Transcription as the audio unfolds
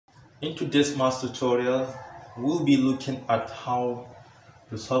In today's math tutorial, we'll be looking at how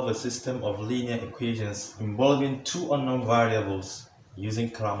to solve a system of linear equations involving two unknown variables using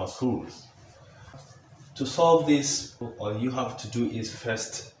Cramer's rules. To solve this, all you have to do is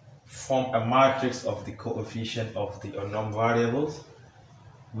first form a matrix of the coefficient of the unknown variables,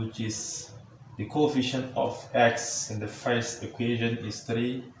 which is the coefficient of x in the first equation is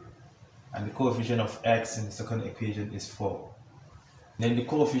 3 and the coefficient of x in the second equation is 4. Then the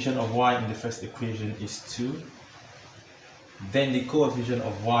coefficient of y in the first equation is 2. Then the coefficient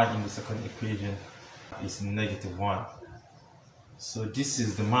of y in the second equation is -1. So this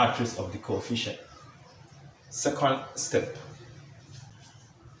is the matrix of the coefficient. Second step,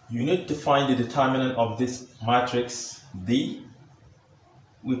 you need to find the determinant of this matrix D,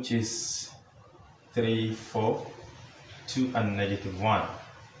 which is 3, 4, 2 and -1.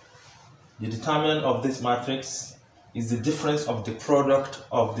 The determinant of this matrix is the difference of the product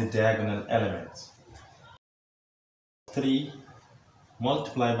of the diagonal elements. 3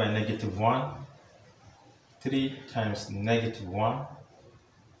 multiplied by -1, 3 times -1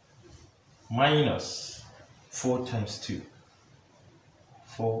 minus 4 times 2,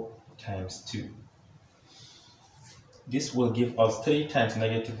 4 times 2. This will give us 3 times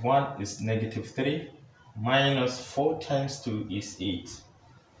 -1 is -3 minus 4 times 2 is 8.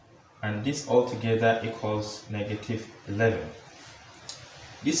 And this altogether equals -11.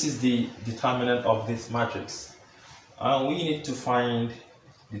 This is the determinant of this matrix. And we need to find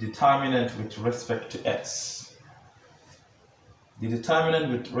the determinant with respect to x. The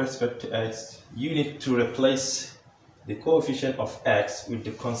determinant with respect to x, you need to replace the coefficient of x with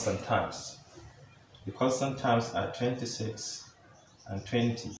the constant terms. The constant terms are 26 and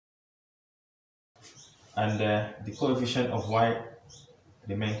 20. And the coefficient of y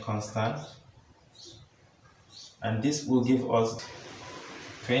remain constant, and this will give us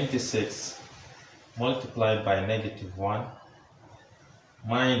 26 multiplied by -1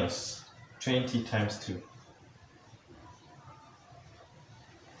 minus 20 times 2.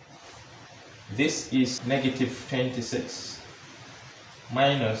 This is -26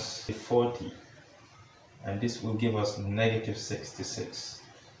 minus 40, and this will give us -66.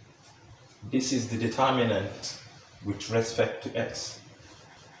 This is the determinant with respect to x.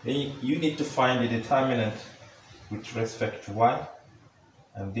 Then you need to find the determinant with respect to y,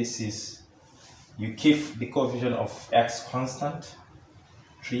 and this is, you keep the coefficient of x constant,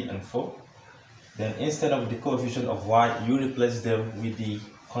 3 and 4. Then instead of the coefficient of y, you replace them with the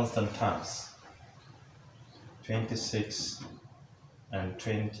constant terms, 26 and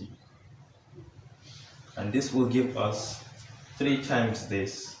 20. And this will give us 3 times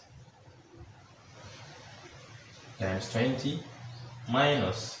this times 20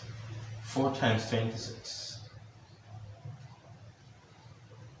 minus 4 times 26,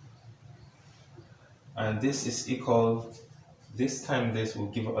 and this is equal, this time this will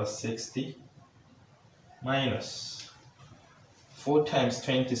give us 60 minus 4 times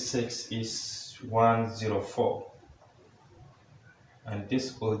 26 is 104, and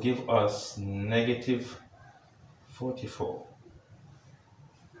this will give us -44.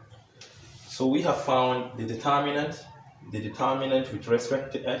 So we have found the determinant with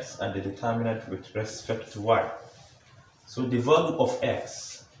respect to x and the determinant with respect to y. So the value of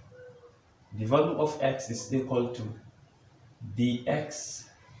x is equal to dx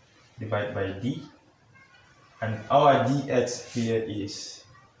divided by d, and our dx here is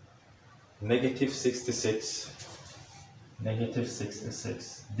 -66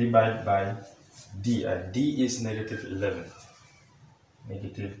 divided by d, and d is -11,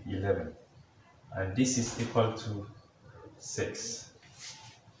 and this is equal to 6.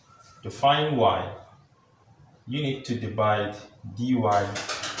 To find y, you need to divide dy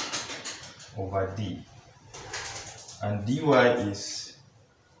over d, and dy is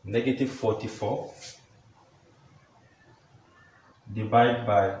 -44 divided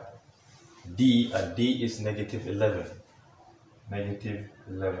by d, and d is -11,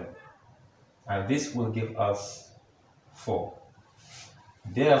 and this will give us 4.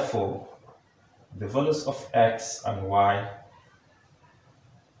 Therefore, the values of x and y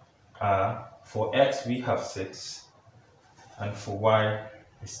are, for x we have 6, and for y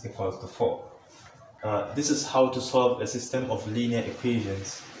is equals to 4. This is how to solve a system of linear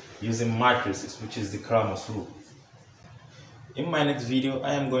equations using matrices, which is the Cramer's rule. In my next video,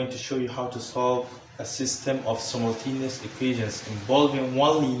 I am going to show you how to solve a system of simultaneous equations involving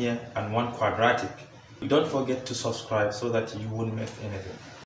one linear and one quadratic. Don't forget to subscribe so that you won't miss anything.